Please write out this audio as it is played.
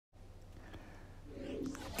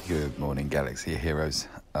Good morning, Galaxy Heroes.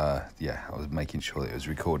 Yeah, I was making sure that it was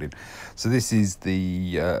recording. So this is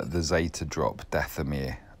the Zeta drop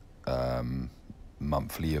DATHOMIR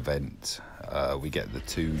monthly event. We get the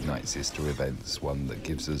two Night Sister events, one that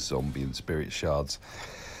gives us zombie and spirit shards,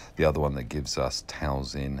 the other one that gives us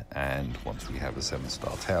Towsing, and once we have a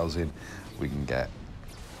 7-star Towsing, we can get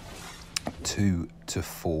 2 to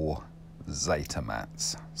 4 Zeta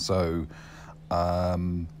mats. So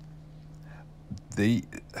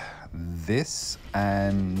this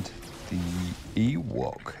and the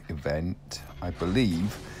Ewok event, I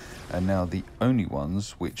believe, are now the only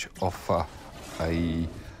ones which offer a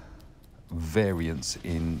variance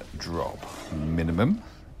in drop. Minimum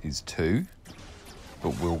is 2,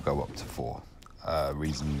 but will go up to 4.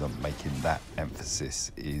 Reason I'm making that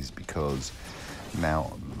emphasis is because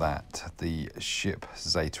now that the ship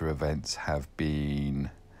Zeta events have been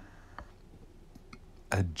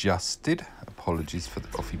adjusted, apologies for the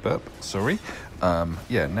coffee burp, sorry,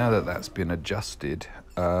 yeah, now that that's been adjusted,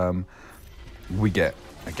 we get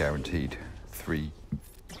a guaranteed 3.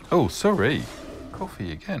 Oh, sorry,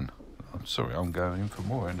 coffee again. I'm sorry, I'm going in for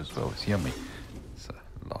more and as well. It's yummy. It's a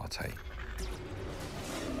latte.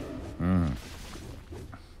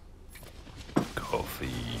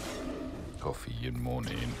 Coffee in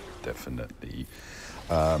morning, definitely.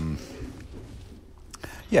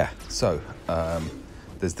 Yeah, so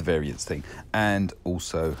there's the variance thing, and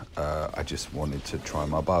also I just wanted to try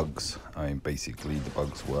my bugs. I mean, basically the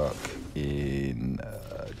bugs work in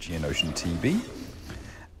Geonosian TV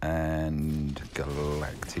and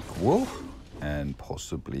Galactic War and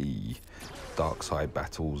possibly Dark Side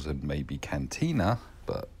Battles and maybe Cantina,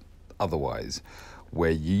 but otherwise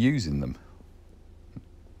where you're using them.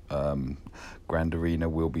 Grand Arena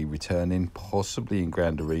will be returning, possibly in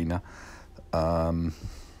Grand Arena.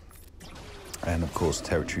 And of course,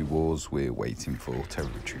 Territory Wars, we're waiting for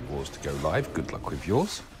Territory Wars to go live. Good luck with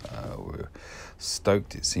yours. We're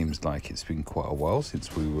stoked. It seems like it's been quite a while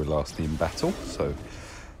since we were last in battle, so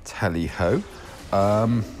tally-ho.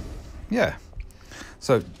 Yeah,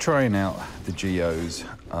 so trying out the Geos.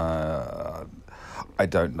 I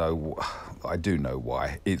don't know. I do know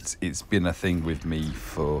why. It's been a thing with me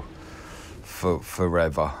for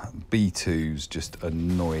forever. B2s just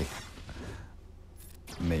annoy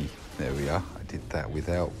me. There we are. I did that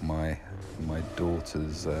without my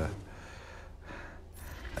daughter's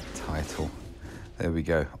title. There we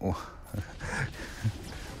go. Oh.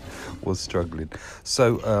 Was struggling.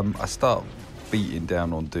 So I start beating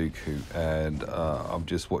down on Dooku, and I'm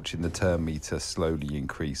just watching the turn meter slowly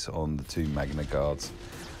increase on the 2 Magna Guards.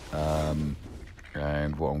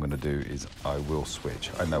 And what I'm going to do is I will switch.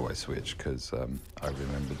 I know I switch because I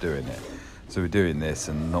remember doing it. So we're doing this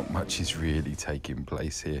and not much is really taking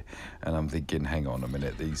place here, and I'm thinking, hang on a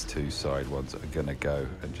minute, these 2 side ones are going to go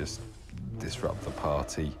and just disrupt the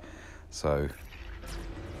party. So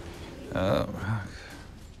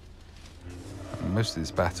most of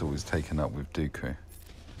this battle is taken up with Dooku.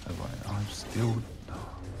 I'm still...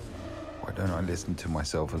 Why don't I listen to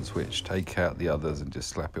myself and switch? Take out the others and just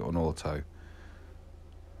slap it on auto.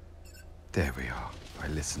 There we are. I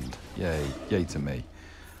listened. Yay. Yay to me.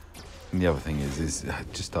 And the other thing is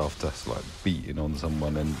just after like beating on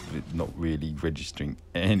someone and not really registering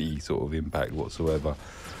any sort of impact whatsoever,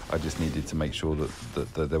 I just needed to make sure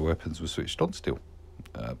that their weapons were switched on still.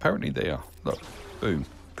 Apparently they are. Look. Boom.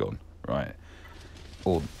 Gone. Right.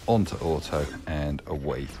 Onto auto and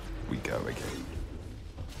away we go again.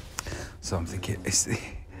 So I'm thinking,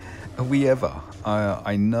 are we ever?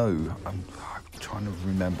 I know, I'm trying to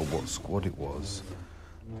remember what squad it was.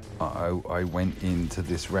 I went into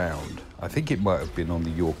this round. I think it might have been on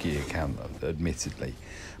the Yorkie account, admittedly.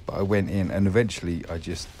 But I went in and eventually I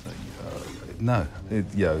just,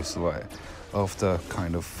 it's like after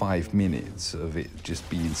kind of 5 minutes of it just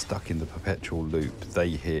being stuck in the perpetual loop,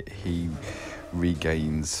 they hit, he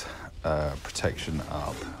regains protection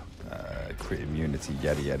up, crit immunity,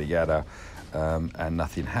 yada yada yada, and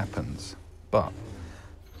nothing happens. But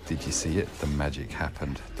did you see it? The magic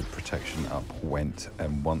happened. The protection up went,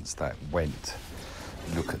 and once that went,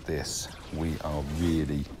 look at this. We are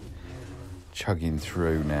really chugging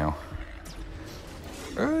through now.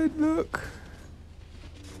 And look.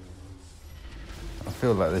 I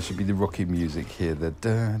feel like there should be the Rocky music here, the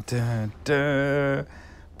da da da.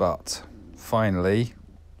 But finally,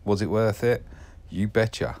 was it worth it? You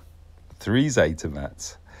betcha. 3 Zeta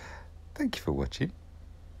mats. Thank you for watching.